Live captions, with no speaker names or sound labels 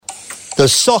The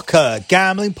Soccer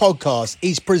Gambling Podcast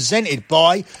is presented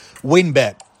by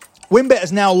WynnBET. WynnBET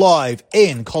is now live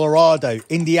in Colorado,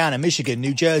 Indiana, Michigan,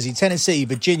 New Jersey, Tennessee,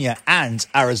 Virginia, and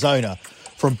Arizona.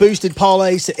 From boosted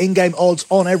parlays to in-game odds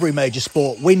on every major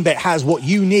sport, WynnBET has what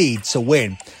you need to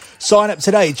win. Sign up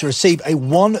today to receive a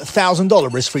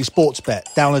 $1,000 risk-free sports bet.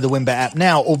 Download the WynnBET app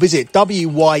now or visit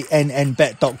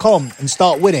wynnbet.com and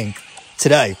start winning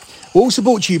today. We're also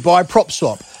brought to you by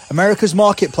PropSwap, America's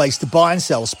marketplace to buy and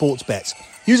sell sports bets.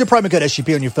 Use a promo code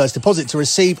SGP on your first deposit to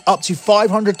receive up to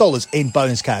 $500 in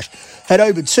bonus cash. Head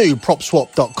over to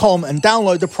PropSwap.com and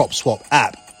download the PropSwap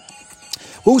app.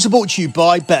 We're also brought to you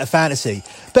by Better Fantasy.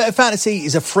 Better Fantasy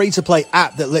is a free-to-play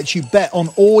app that lets you bet on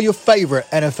all your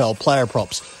favourite NFL player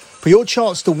props for your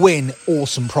chance to win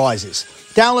awesome prizes.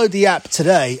 Download the app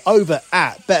today over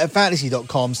at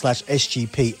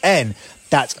betterfantasy.com/SGPN.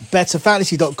 That's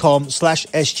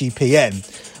betterfantasy.com/SGPN.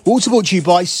 We're also brought to you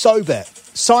by SoBet.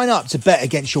 Sign up to bet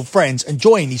against your friends and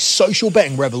join the social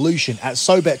betting revolution at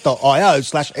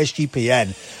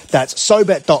sobet.io/SGPN. That's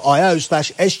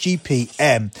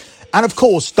sobet.io/SGPN. And of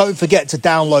course, don't forget to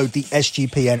download the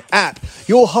SGPN app,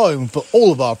 your home for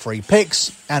all of our free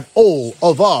picks and all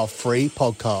of our free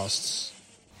podcasts.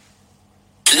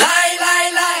 Lie,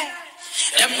 lie, lie.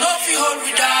 Them know if you hold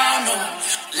me down, no.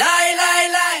 Lie, lie,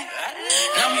 lie.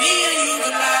 Now me and you the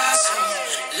last.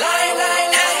 Lie, lie,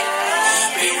 lie.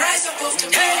 We rise above the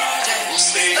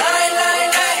mountains. Lie, lie,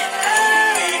 lie.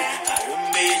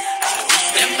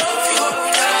 Them know if you hold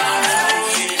me down, no.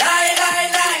 Lie, lie,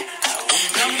 lie.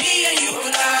 Now me and you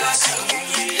the last.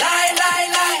 Lie, lie,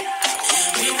 lie.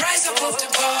 We rise above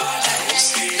the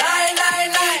mountains. Lie, lie,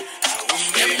 lie.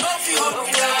 Them know if you hold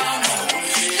me down, no.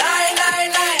 Lie, lie,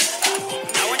 lie.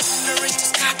 Now it's on the wrist to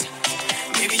stop.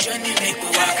 Baby Johnny make me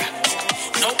walk.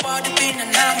 Nobody been a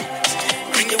numb.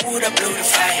 Bring the wood up, blow the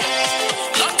fire.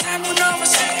 Long time we never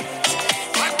say.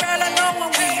 My girl, I know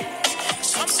one way.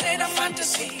 Some say the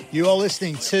fantasy. You are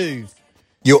listening to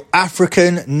your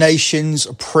African Nations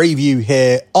preview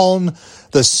here on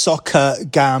the Soccer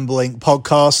Gambling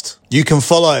Podcast. You can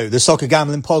follow the Soccer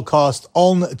Gambling Podcast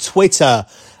on Twitter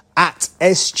at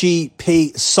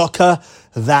SGP Soccer.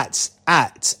 That's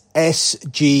at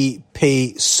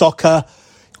SGP Soccer.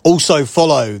 Also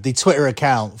follow the Twitter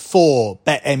account for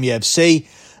BetMUFC.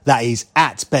 That is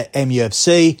at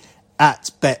BetMUFC,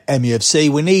 at BetMUFC.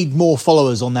 We need more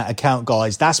followers on that account,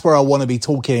 guys. That's where I want to be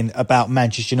talking about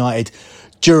Manchester United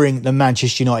during the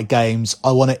Manchester United games.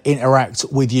 I want to interact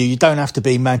with you. You don't have to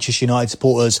be Manchester United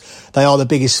supporters. They are the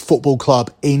biggest football club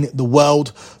in the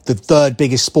world, the third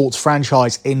biggest sports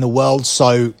franchise in the world.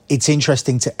 So it's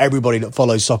interesting to everybody that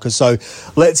follows soccer. So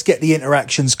let's get the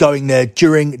interactions going there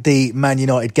during the Man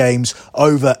United games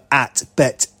over at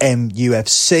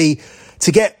BetMUFC.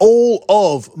 To get all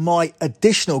of my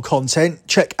additional content,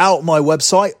 check out my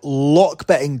website,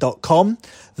 lockbetting.com.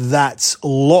 That's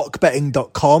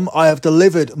lockbetting.com. I have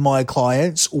delivered my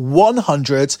clients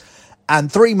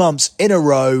 103 months in a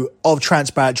row of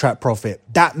transparent track profit.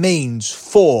 That means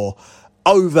for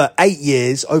over 8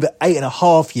 years, over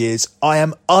 8.5 years, I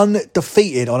am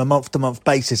undefeated on a month-to-month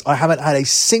basis. I haven't had a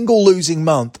single losing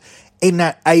month in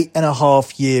that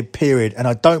 8.5 year period, and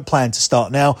I don't plan to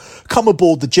start now. Come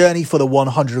aboard the journey for the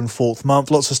 104th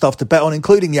month. Lots of stuff to bet on,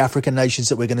 including the African nations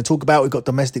that we're going to talk about. We've got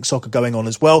domestic soccer going on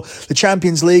as well. The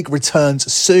Champions League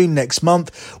returns soon next month.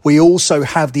 We also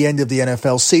have the end of the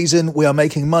NFL season. We are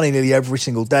making money nearly every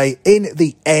single day in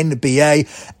the NBA.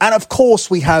 And of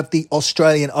course, we have the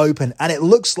Australian Open, and it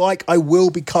looks like I will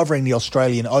be covering the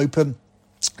Australian Open.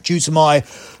 Due to my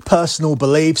personal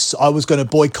beliefs, I was going to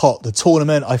boycott the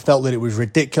tournament. I felt that it was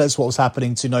ridiculous what was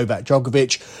happening to Novak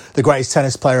Djokovic, the greatest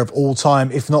tennis player of all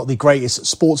time, if not the greatest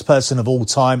sports person of all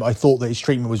time. I thought that his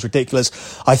treatment was ridiculous.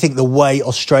 I think the way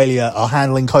Australia are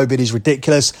handling COVID is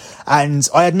ridiculous. And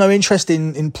I had no interest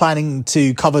in planning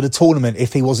to cover the tournament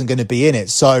if he wasn't going to be in it.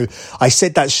 So I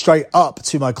said that straight up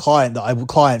to my clients that I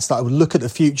would look at the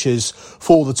futures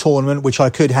for the tournament, which I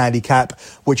could handicap,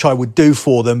 which I would do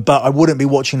for them, but I wouldn't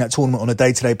be watching that tournament on a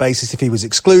day-to-day basis if he was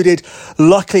excluded.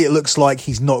 Luckily, it looks like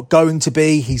he's not going to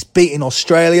be. He's beaten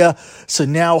Australia, so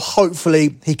now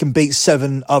hopefully he can beat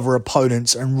 7 other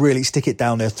opponents and really stick it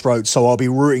down their throats. So I'll be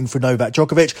rooting for Novak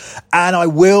Djokovic, and I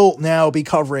will now be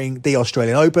covering the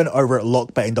Australian Open over at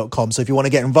lockbetting.com. So if you want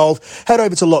to get involved, head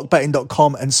over to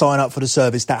lockbetting.com and sign up for the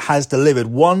service that has delivered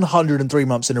 103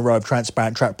 months in a row of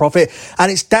transparent track profit, and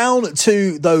it's down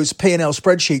to those P&L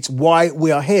spreadsheets why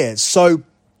we are here. So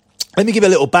let me give a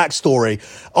little backstory.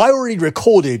 I already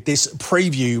recorded this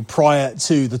preview prior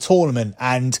to the tournament,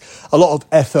 and a lot of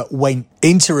effort went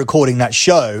into recording that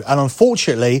show. And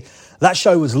unfortunately, that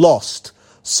show was lost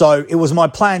So it was my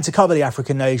plan to cover the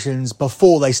African nations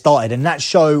before they started, and that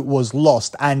show was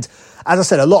lost. And as I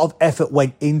said, a lot of effort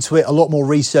went into it, a lot more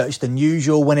research than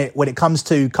usual. When it comes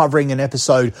to covering an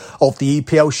episode of the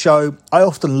EPL show, I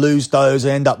often lose those.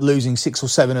 I end up losing 6 or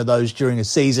 7 of those during a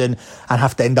season and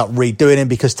have to end up redoing them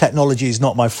because technology is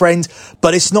not my friend.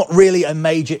 But it's not really a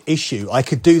major issue. I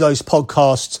could do those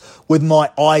podcasts with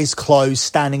my eyes closed,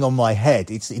 standing on my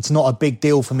head. It's not a big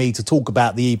deal for me to talk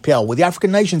about the EPL. With the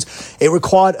African nations, it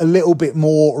required a little bit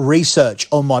more research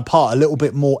on my part, a little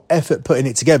bit more effort putting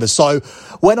it together. So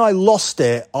when I lost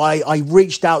it, I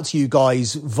reached out to you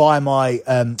guys via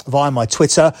my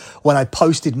Twitter when I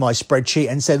posted my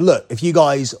spreadsheet and said, look, if you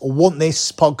guys want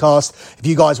this podcast, if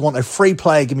you guys want a free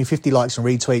play, give me 50 likes and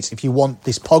retweets. If you want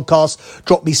this podcast,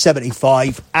 drop me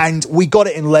 75. And we got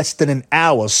it in less than an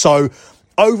hour. So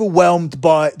overwhelmed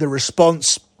by the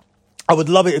response. I would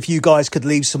love it if you guys could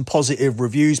leave some positive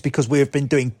reviews because we have been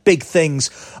doing big things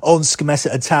on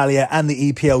Scommessa Italia and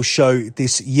the EPL show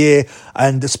this year,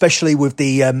 and especially with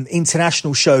the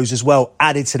international shows as well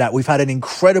added to that. We've had an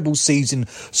incredible season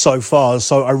so far,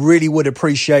 so I really would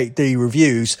appreciate the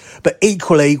reviews. But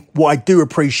equally, what I do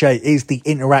appreciate is the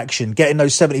interaction, getting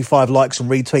those 75 likes and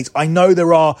retweets. I know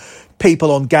there are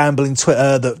people on gambling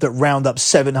Twitter that round up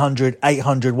 700,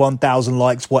 800, 1,000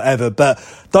 likes, whatever. But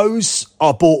those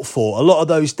are bought for. A lot of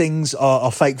those things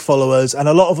are fake followers, and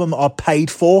a lot of them are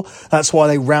paid for. That's why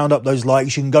they round up those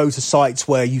likes. You can go to sites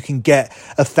where you can get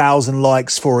 1,000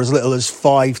 likes for as little as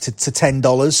 $5 to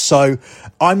 $10. So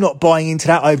I'm not buying into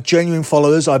that. I have genuine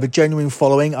followers. I have a genuine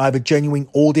following. I have a genuine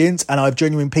audience, and I have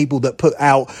genuine people that put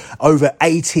out over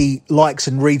 80 likes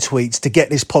and retweets to get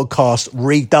this podcast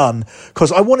redone.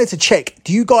 Because I wanted to check,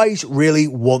 do you guys really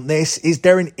want this? Is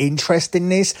there an interest in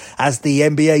this as the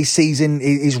NBA season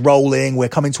is rolling? We're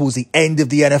coming towards the end of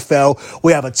the NFL.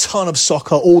 We have a ton of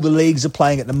soccer. All the leagues are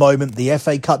playing at the moment. The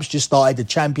FA Cup's just started. The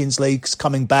Champions League's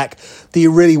coming back. Do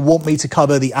you really want me to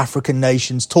cover the African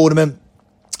Nations tournament?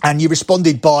 And you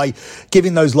responded by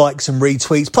giving those likes and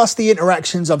retweets, plus the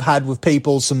interactions I've had with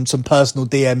people, some personal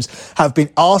DMs have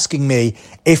been asking me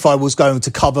if I was going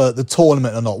to cover the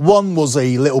tournament or not. One was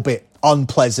a little bit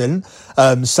unpleasant,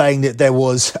 saying that there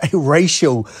was a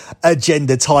racial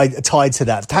agenda tied to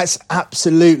that. That's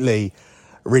absolutely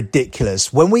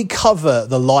ridiculous. When we cover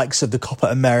the likes of the Copa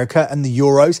America and the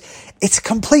Euros, it's a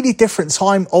completely different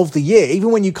time of the year. Even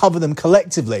when you cover them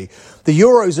collectively, the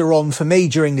Euros are on for me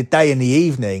during the day and the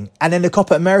evening, and then the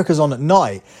Copa America's on at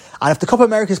night. And if the Copa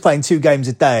America's playing 2 games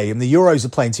a day and the Euros are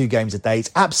playing 2 games a day,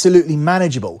 it's absolutely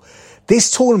manageable. This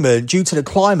tournament, due to the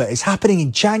climate, is happening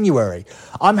in January.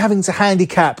 I'm having to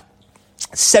handicap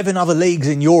 7 other leagues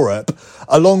in Europe,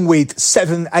 along with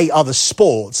 7, 8 other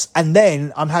sports. And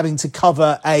then I'm having to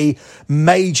cover a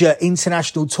major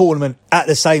international tournament at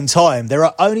the same time. There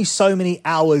are only so many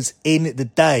hours in the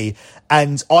day.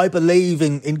 And I believe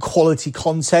in quality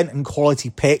content and quality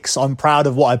picks. I'm proud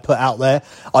of what I put out there.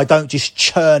 I don't just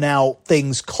churn out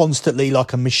things constantly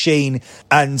like a machine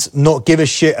and not give a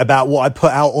shit about what I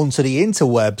put out onto the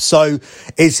interweb. So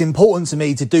it's important to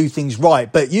me to do things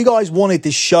right. But you guys wanted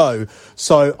this show,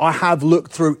 so I have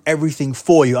looked through everything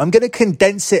for you. I'm going to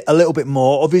condense it a little bit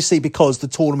more, obviously, because the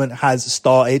tournament has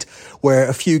started. We're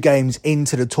a few games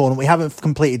into the tournament. We haven't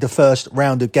completed the first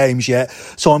round of games yet.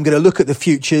 So I'm going to look at the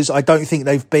futures. I don't think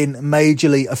they've been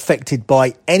majorly affected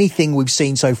by anything we've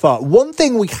seen so far. One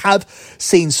thing we have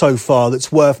seen so far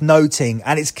that's worth noting,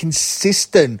 and it's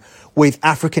consistent with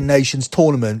African nations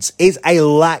tournaments, is a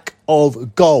lack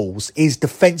of goals, is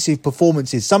defensive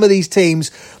performances. Some of these teams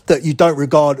that you don't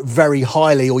regard very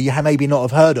highly or you maybe not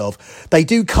have heard of, they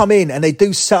do come in and they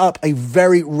do set up a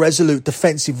very resolute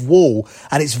defensive wall,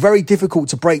 and it's very difficult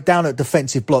to break down a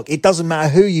defensive block. It doesn't matter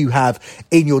who you have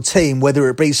in your team, whether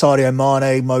it be Sadio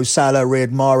Mane, Mo Salah,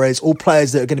 Riyad Mahrez, all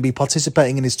players that are going to be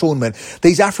participating in this tournament.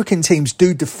 These African teams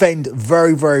do defend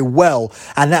very, very well,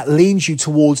 and that leans you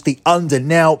towards the under.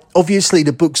 Now, obviously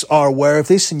the books are aware of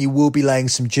this and you will be laying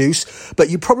some juice, but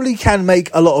you probably can make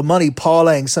a lot of money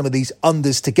parlaying some of these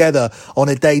unders together on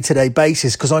a day-to-day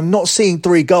basis, because I'm not seeing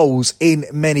 3 goals in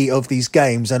many of these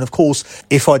games. And of course,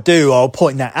 if I do, I'll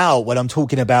point that out when I'm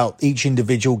talking about each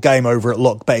individual game over at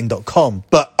lockbetting.com.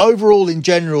 But overall, in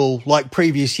general, like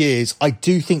previous years, I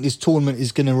do think this tournament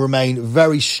is going to remain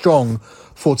very strong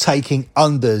for taking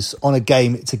unders on a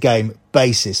game-to-game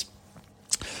basis.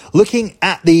 Looking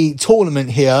at the tournament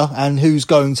here and who's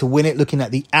going to win it, looking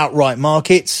at the outright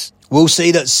markets, We'll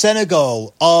see that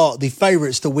Senegal are the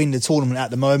favourites to win the tournament at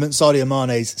the moment. Sadio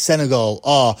Mane's Senegal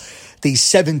are the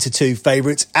 7-2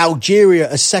 favourites.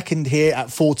 Algeria are second here at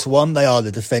 4-1. They are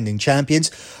the defending champions.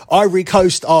 Ivory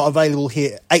Coast are available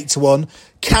here at 8-1.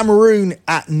 Cameroon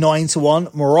at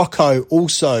 9-1. Morocco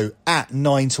also at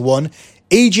 9-1.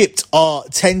 Egypt are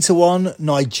 10-1.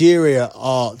 Nigeria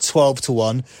are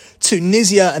 12-1.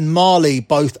 Tunisia and Mali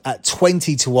both at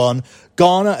 20-1.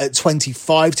 Ghana at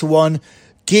 25-1.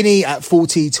 Guinea at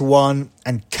 40-1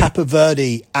 and Cape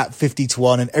Verde at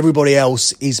 50-1, and everybody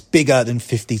else is bigger than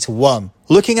 50-1.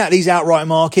 Looking at these outright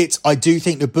markets, I do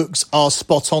think the books are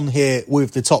spot on here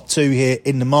with the top two here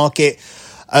in the market.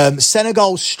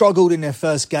 Senegal struggled in their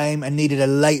first game and needed a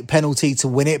late penalty to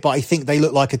win it, but I think they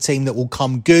look like a team that will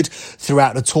come good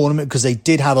throughout the tournament because they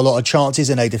did have a lot of chances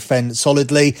and they defend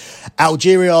solidly.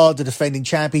 Algeria are the defending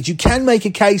champions. You can make a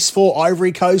case for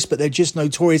Ivory Coast, but they're just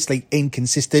notoriously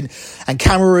inconsistent, and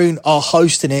Cameroon are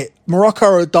hosting it. Morocco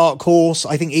are a dark horse.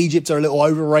 I think Egypt are a little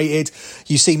overrated.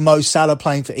 You see Mo Salah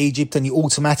playing for Egypt and you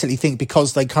automatically think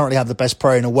because they currently have the best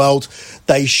player in the world,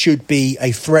 they should be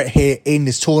a threat here in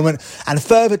this tournament. And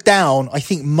further down, I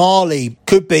think Mali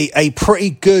could be a pretty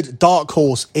good dark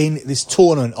horse in this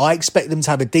tournament. I expect them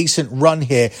to have a decent run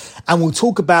here, and we'll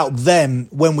talk about them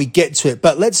when we get to it.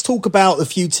 But let's talk about a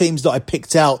few teams that I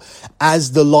picked out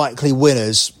as the likely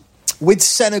winners. With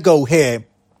Senegal here,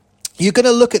 you're going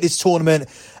to look at this tournament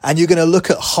and you're going to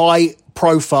look at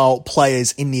high-profile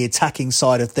players in the attacking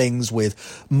side of things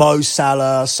with Mo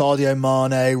Salah, Sadio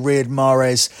Mane, Riyad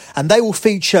Mahrez, and they will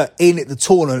feature in the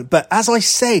tournament. But as I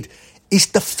said, it's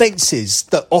defences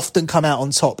that often come out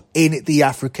on top in the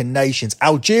African nations.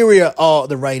 Algeria are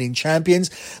the reigning champions.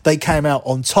 They came out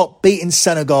on top, beating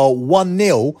Senegal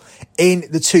 1-0 in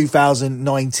the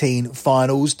 2019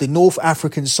 finals. The North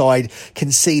African side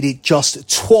conceded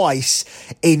just twice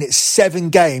in 7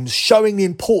 games, showing the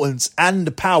importance and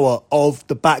the power of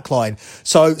the backline.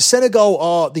 So Senegal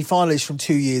are the finalists from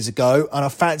 2 years ago, and I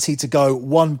fancy to go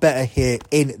one better here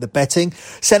in the betting.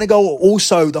 Senegal are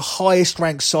also the highest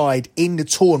ranked side in the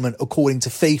tournament according to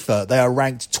FIFA. They are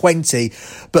ranked 20,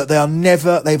 but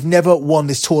they've never won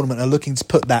this tournament and are looking to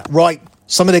put that right.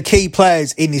 Some of the key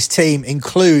players in this team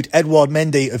include Edouard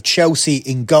Mendy of Chelsea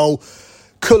in goal.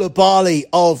 Koulibaly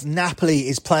of Napoli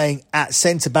is playing at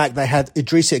centre-back. They had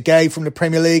Idrissa Gueye from the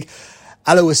Premier League.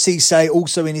 Aliou Cisse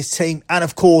also in his team. And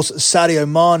of course, Sadio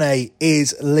Mane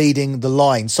is leading the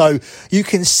line. So you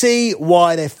can see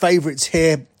why they're favourites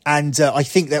here. And I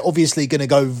think they're obviously going to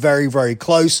go very, very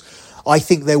close. I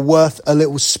think they're worth a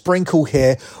little sprinkle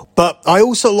here. But I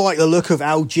also like the look of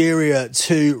Algeria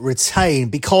to retain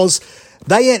because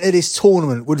they enter this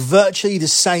tournament with virtually the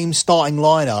same starting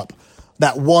lineup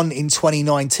that won in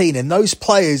 2019. And those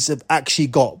players have actually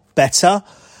got better.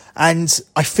 And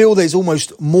I feel there's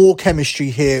almost more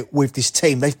chemistry here with this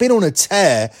team. They've been on a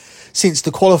tear since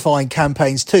the qualifying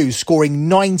campaigns too, scoring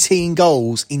 19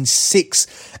 goals in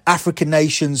 6 African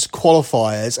nations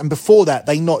qualifiers. And before that,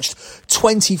 they notched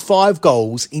 25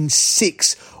 goals in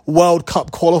 6 World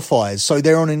Cup qualifiers. So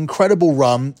they're on an incredible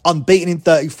run, unbeaten in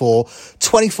 34,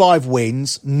 25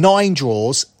 wins, 9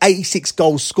 draws, 86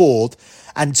 goals scored,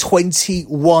 and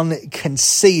 21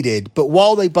 conceded. But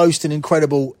while they boast an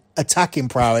incredible attacking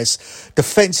prowess,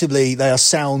 defensively they are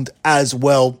sound as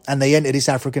well, and they enter this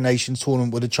African Nations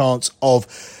tournament with a chance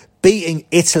of beating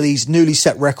Italy's newly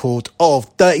set record of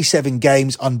 37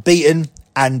 games unbeaten.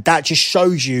 And that just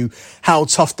shows you how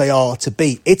tough they are to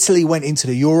beat. Italy went into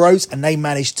the Euros and they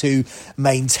managed to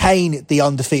maintain the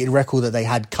undefeated record that they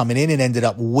had coming in and ended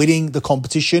up winning the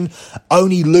competition,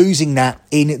 only losing that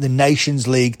in the Nations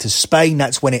League to Spain.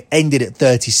 That's when it ended at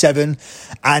 37.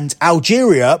 And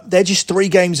Algeria, they're just 3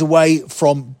 games away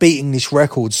from beating this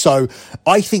record. So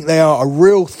I think they are a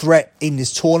real threat in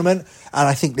this tournament. And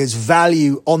I think there's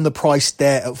value on the price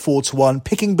there at 4-1.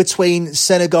 Picking between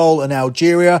Senegal and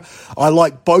Algeria, I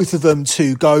like both of them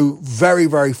to go very,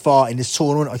 very far in this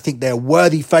tournament. I think they're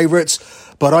worthy favourites.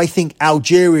 But I think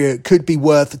Algeria could be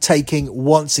worth taking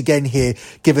once again here,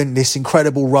 given this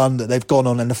incredible run that they've gone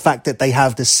on and the fact that they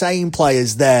have the same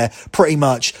players there pretty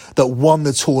much that won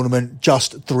the tournament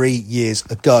just 3 years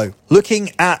ago.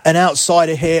 Looking at an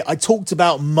outsider here, I talked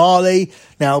about Mali.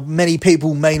 Now, many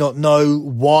people may not know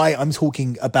why I'm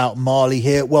talking about Mali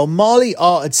here. Well, Mali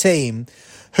are a team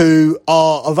who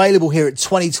are available here at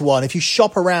 20-1. If you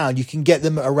shop around, you can get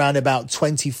them around about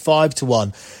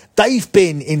 25-1. They've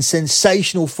been in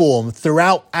sensational form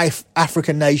throughout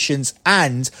African nations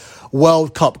and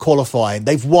World Cup qualifying.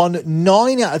 They've won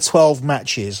 9 out of 12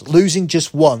 matches, losing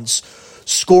just once,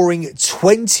 scoring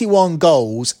 21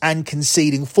 goals and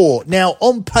conceding 4. Now,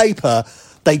 on paper,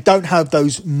 They don't have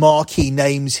those marquee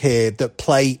names here that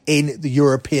play in the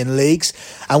European leagues.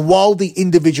 And while the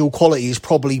individual quality is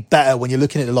probably better when you're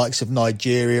looking at the likes of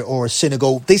Nigeria or a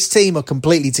Senegal, this team are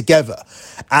completely together.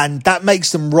 And that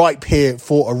makes them ripe here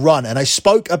for a run. And I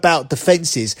spoke about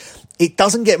defences. It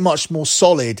doesn't get much more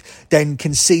solid than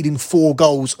conceding 4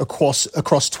 goals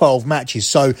across 12 matches.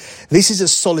 So this is a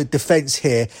solid defence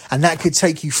here, and that could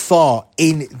take you far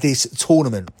in this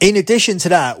tournament. In addition to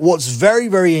that, what's very,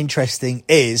 very interesting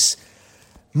is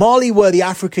Mali were the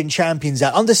African champions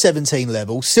at under-17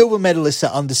 level, silver medalists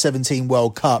at under-17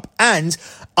 World Cup, and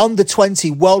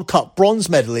under-20 World Cup bronze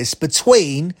medalists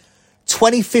between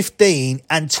 2015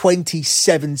 and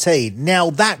 2017. Now,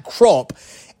 that crop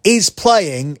is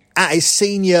playing at a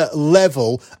senior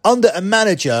level under a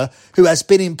manager who has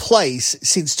been in place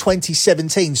since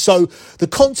 2017. So the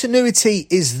continuity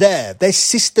is there. Their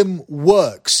system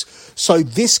works. So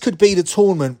this could be the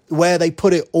tournament where they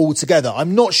put it all together.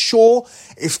 I'm not sure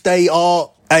if they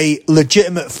are a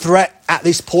legitimate threat at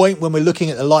this point when we're looking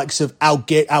at the likes of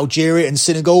Algeria and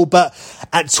Senegal, but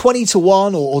at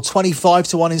 20-1 or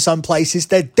 25-1 in some places,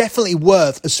 they're definitely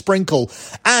worth a sprinkle,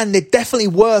 and they're definitely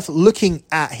worth looking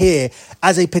at here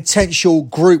as a potential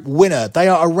group winner. They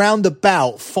are around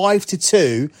about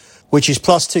 5-2, which is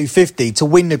plus 250 to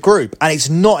win the group, and it's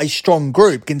not a strong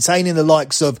group containing the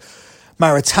likes of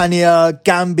Mauritania,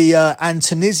 Gambia and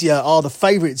Tunisia are the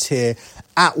favourites here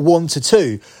at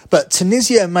 1-2. But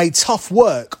Tunisia made tough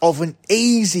work of an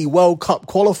easy World Cup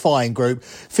qualifying group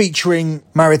featuring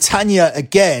Mauritania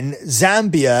again,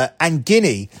 Zambia and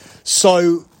Guinea.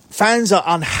 So fans are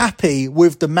unhappy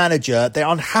with the manager. They're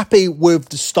unhappy with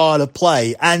the style of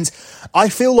play. And I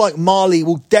feel like Mali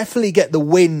will definitely get the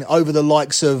win over the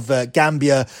likes of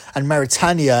Gambia and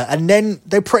Mauritania. And then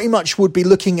they pretty much would be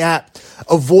looking at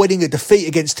avoiding a defeat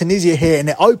against Tunisia here in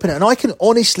their opener. And I can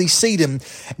honestly see them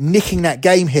nicking that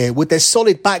game here with their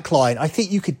solid backline. I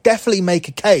think you could definitely make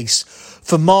a case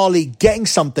for Mali getting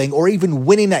something or even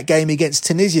winning that game against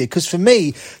Tunisia. Because for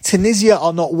me, Tunisia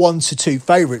are not 1-2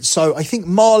 favourites. So I think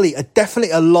Mali are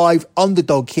definitely a live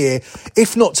underdog here,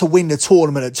 if not to win the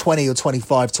tournament at 20 or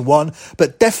 25-1,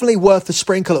 but definitely worth a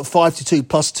sprinkle at 5-2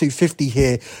 plus 250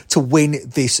 here to win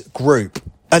this group.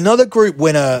 Another group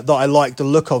winner that I like the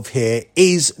look of here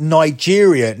is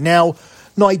Nigeria. Now,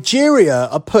 Nigeria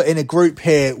are put in a group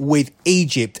here with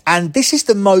Egypt, and this is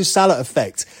the Mo Salah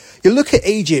effect. You look at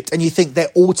Egypt and you think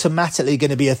they're automatically going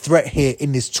to be a threat here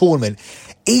in this tournament.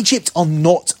 Egypt are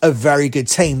not a very good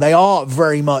team. They are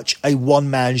very much a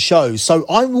one-man show. So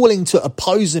I'm willing to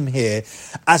oppose them here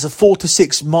as a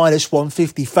 4-6 minus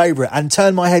 150 favourite and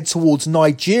turn my head towards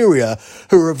Nigeria,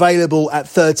 who are available at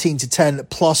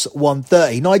 13-10 plus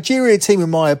 130. Nigeria team,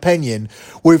 in my opinion,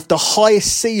 with the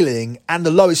highest ceiling and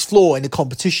the lowest floor in the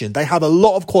competition. They have a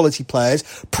lot of quality players,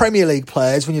 Premier League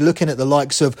players, when you're looking at the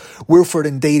likes of Wilfred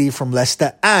Ndidi from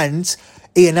Leicester and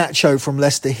Iheanacho from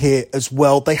Leicester here as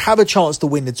well. They have a chance to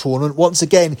win the tournament. Once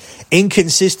again,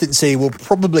 inconsistency will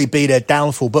probably be their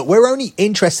downfall, but we're only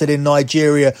interested in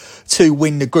Nigeria to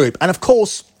win the group. And of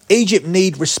course, Egypt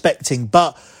need respecting,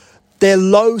 but their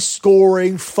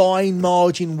low-scoring,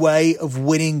 fine-margin way of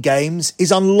winning games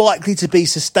is unlikely to be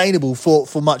sustainable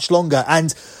for much longer.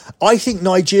 And I think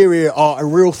Nigeria are a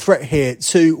real threat here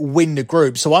to win the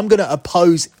group. So I'm going to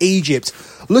oppose Egypt.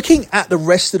 Looking at the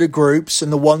rest of the groups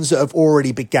and the ones that have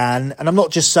already began, and I'm not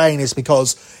just saying this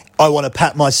because I want to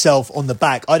pat myself on the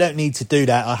back. I don't need to do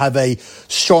that. I have a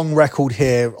strong record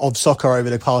here of soccer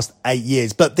over the past 8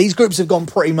 years. But these groups have gone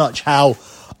pretty much how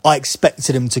I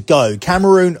expected them to go.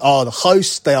 Cameroon are the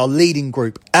hosts. They are leading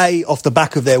Group A off the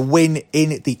back of their win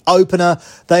in the opener.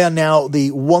 They are now the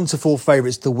 1-4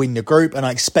 favourites to win the group, and I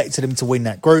expected them to win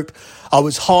that group. I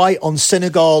was high on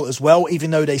Senegal as well, even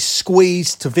though they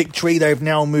squeezed to victory. They've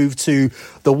now moved to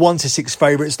the 1-6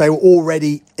 favourites. They were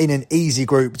already in an easy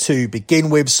group to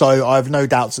begin with, so I have no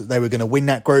doubts that they were going to win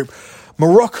that group.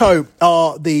 Morocco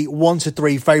are the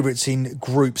 1-3 favourites in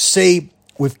Group C,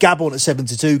 with Gabon at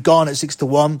 7-2, Ghana at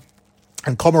 6-1,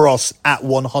 and Comoros at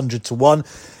 100-1.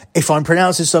 If I'm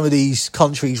pronouncing some of these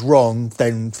countries wrong,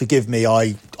 then forgive me.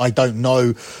 I don't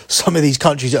know some of these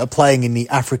countries that are playing in the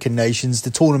African nations. The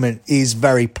tournament is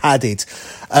very padded.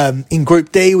 In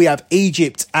Group D, we have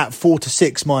Egypt at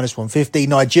 4-6 minus 150,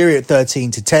 Nigeria at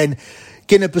 13-10,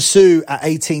 Guinea-Bissau at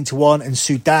 18-1, and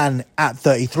Sudan at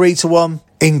 33-1.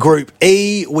 In Group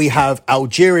E, we have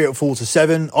Algeria at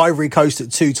 4-7, Ivory Coast at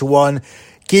 2-1,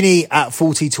 Guinea at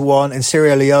 40-1, and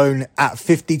Sierra Leone at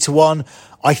 50-1.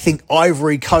 I think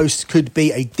Ivory Coast could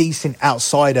be a decent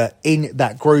outsider in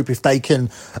that group if they can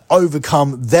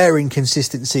overcome their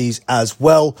inconsistencies as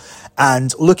well.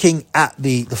 And looking at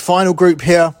the final group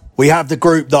here, We have the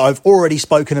group that I've already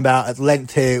spoken about at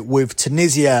length here, with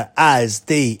Tunisia as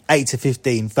the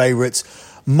 8-15 favourites.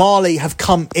 Mali have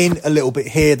come in a little bit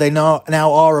here. They now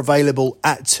are available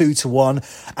at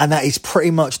 2-1, and that is pretty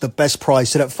much the best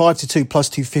price. So that 5-2 plus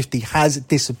 250 has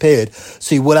disappeared.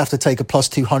 So you will have to take a plus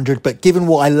 200. But given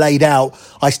what I laid out,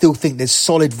 I still think there's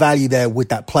solid value there with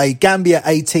that play. Gambia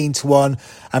 18-1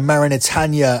 and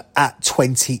Mauritania at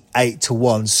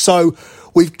 28-1. So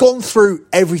we've gone through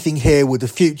everything here with the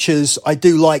futures. I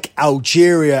do like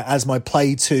Algeria as my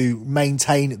play to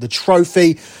maintain the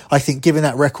trophy. I think given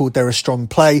that record, they're a strong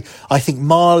play. I think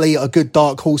Mali are good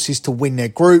dark horses to win their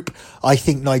group. I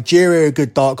think Nigeria are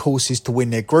good dark horses to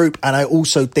win their group. And I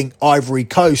also think Ivory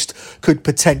Coast could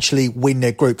potentially win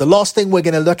their group. The last thing we're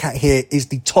going to look at here is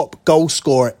the top goal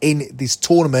scorer in this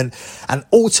tournament. And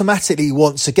automatically,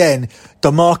 once again,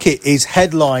 the market is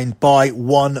headlined by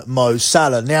one Mo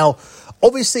Salah. Now,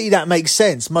 obviously, that makes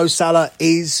sense. Mo Salah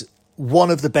is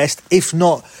one of the best, if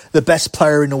not the best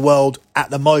player in the world at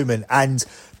the moment. And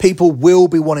people will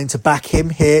be wanting to back him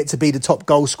here to be the top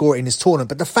goal scorer in this tournament.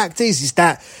 But the fact is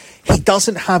that he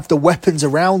doesn't have the weapons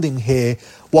around him here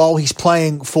while he's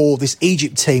playing for this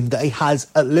Egypt team that he has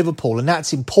at Liverpool. And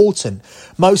that's important.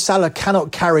 Mo Salah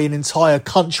cannot carry an entire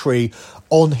country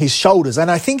on his shoulders. And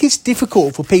I think it's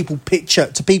difficult for people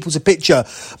to picture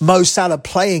Mo Salah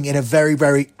playing in a very,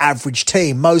 very average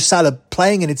team. Mo Salah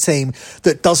playing in a team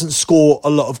that doesn't score a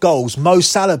lot of goals. Mo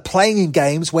Salah playing in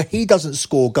games where he doesn't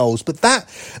score goals. But that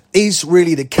is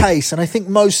really the case. And I think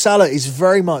Mo Salah is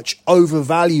very much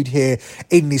overvalued here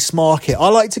in this market. I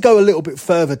like to go a little bit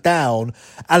further down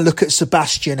and look at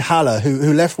Sebastian Haller,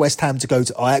 who left West Ham to go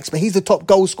to Ajax, but he's the top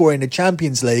goal scorer in the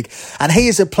Champions League. And he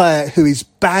is a player who is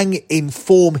bang in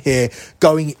form here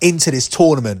going into this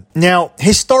tournament. Now,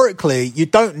 historically, you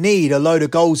don't need a load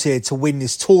of goals here to win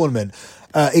this tournament.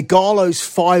 Igalo's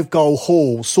 5-goal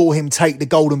haul saw him take the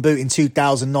Golden Boot in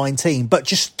 2019, but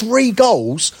just 3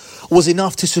 goals was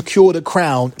enough to secure the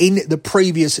crown in the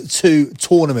previous 2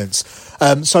 tournaments.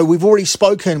 So we've already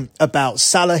spoken about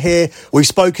Salah here. We've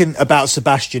spoken about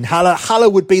Sebastian Haller. Haller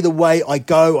would be the way I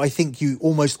go. I think you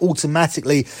almost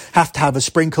automatically have to have a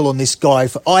sprinkle on this guy.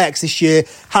 For Ajax this year,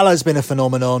 Haller's been a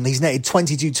phenomenon. He's netted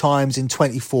 22 times in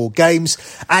 24 games,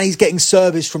 and he's getting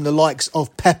service from the likes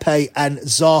of Pepe and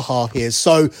Zaha here.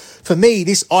 So for me,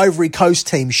 this Ivory Coast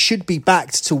team should be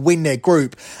backed to win their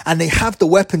group, and they have the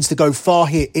weapons to go far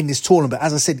here in this tournament. But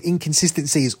as I said,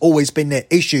 inconsistency has always been their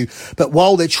issue. But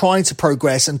while they're trying to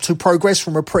progress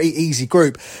from a pretty easy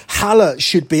group, Haller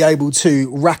should be able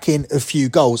to rack in a few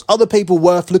goals. Other people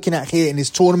worth looking at here in this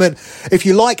tournament, if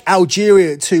you like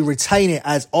Algeria to retain it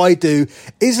as I do,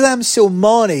 Islam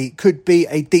Slimani could be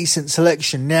a decent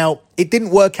selection. Now, it didn't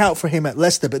work out for him at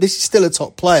Leicester, but this is still a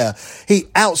top player. He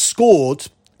outscored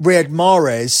Riyad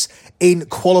Mahrez in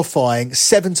qualifying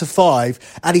 7-5,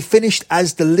 and he finished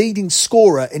as the leading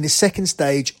scorer in the second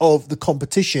stage of the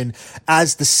competition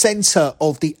as the centre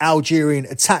of the Algerian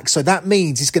attack. So that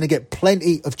means he's going to get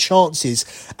plenty of chances,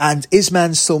 and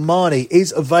Islam Slimani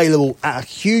is available at a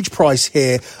huge price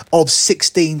here of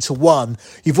 16-1.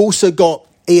 You've also got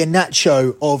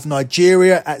Iheanacho of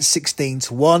Nigeria at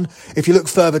 16-1. If you look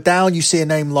further down, you see a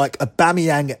name like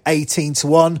Aubameyang at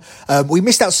 18-1. We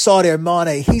missed out Sadio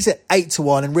Mane. He's at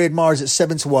 8-1, and Riyad Mahrez at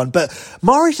 7-1. But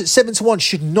Mahrez at 7-1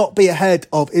 should not be ahead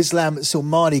of Islam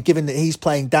Slimani, given that he's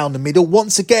playing down the middle.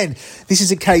 Once again, this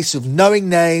is a case of knowing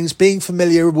names, being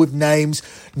familiar with names,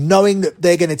 knowing that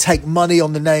they're going to take money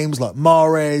on the names like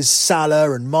Mahrez,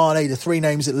 Salah and Mane, the 3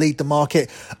 names that lead the market.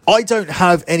 I don't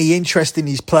have any interest in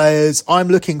these players.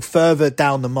 I'm looking further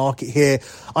down the market here.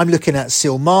 I'm looking at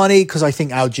Slimani because I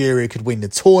think Algeria could win the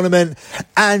tournament,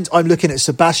 and I'm looking at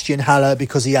Sebastian Haller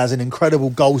because he has an incredible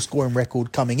goal scoring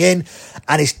record coming in,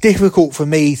 and it's difficult for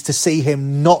me to see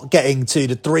him not getting to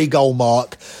the 3-goal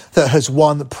mark that has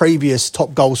won the previous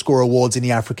top goal scorer awards in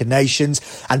the African nations,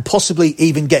 and possibly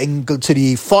even getting to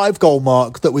the 5-goal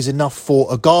mark that was enough for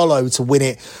Igalo to win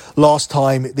it last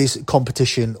time this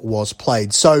competition was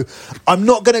played. So I'm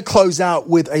not going to close out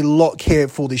with a lock here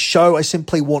for this show. I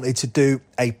simply wanted to do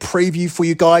a preview for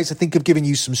you guys. I think I've given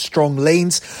you some strong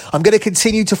leans. I'm going to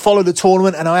continue to follow the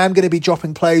tournament, and I am going to be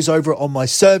dropping plays over on my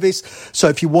service. So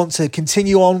if you want to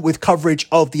continue on with coverage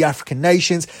of the African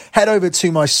nations, head over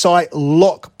to my site,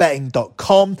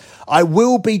 lockbetting.com. I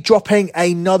will be dropping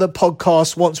another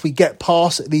podcast once we get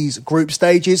past these group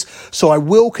stages. So I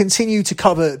will continue to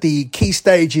cover the key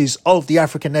stages of the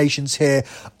African nations here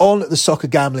on the Soccer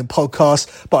Gambling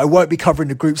Podcast, but I won't be covering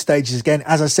the group stages again.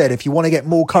 As I said, if you want to get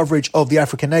more coverage of the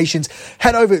African nations,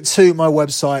 head over to my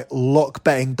website,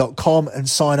 lockbetting.com, and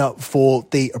sign up for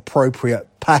the appropriate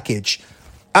package.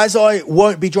 As I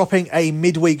won't be dropping a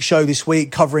midweek show this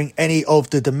week covering any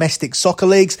of the domestic soccer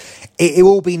leagues, it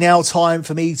will be now time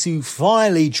for me to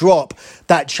finally drop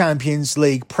that Champions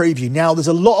League preview. Now, there's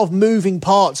a lot of moving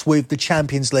parts with the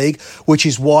Champions League, which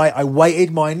is why I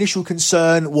waited. My initial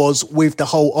concern was with the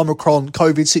whole Omicron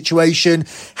COVID situation.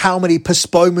 How many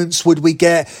postponements would we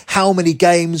get? How many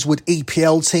games would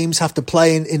EPL teams have to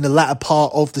play in the latter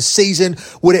part of the season?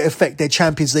 Would it affect their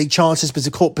Champions League chances? Because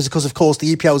of course,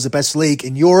 the EPL is the best league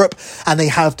in Europe and they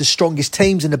have the strongest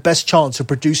teams and the best chance of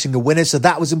producing a winner. So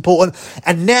that was important.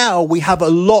 And now we have a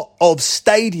lot of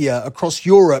stadia across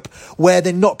Europe where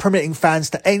they're not permitting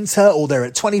fans to enter, or they're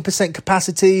at 20%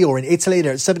 capacity, or in Italy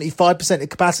they're at 75% of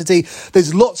capacity.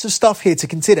 There's lots of stuff here to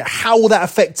consider. How will that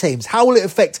affect teams? How will it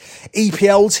affect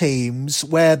EPL teams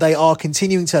where they are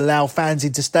continuing to allow fans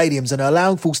into stadiums and are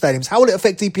allowing full stadiums? How will it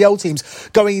affect EPL teams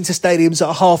going into stadiums that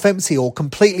are half empty or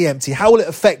completely empty? How will it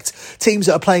affect teams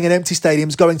that are playing in empty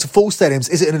stadiums going to full stadiums?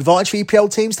 Is it an advantage for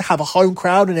EPL teams to have a home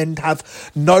crowd and then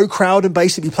have no crowd and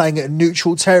basically playing at a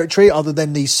neutral territory other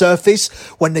than the surface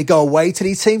when they go away to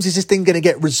these teams? Is this thing going to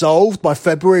get resolved by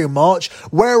February or March?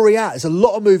 Where are we at? There's a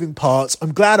lot of moving parts.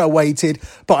 I'm glad I waited,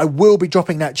 but I will be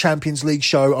dropping that Champions League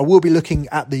show. I will be looking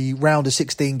at the round of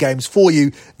 16 games for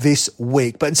you this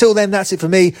week. But until then, that's it for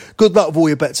me. Good luck with all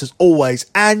your bets as always,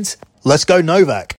 and let's go Novak.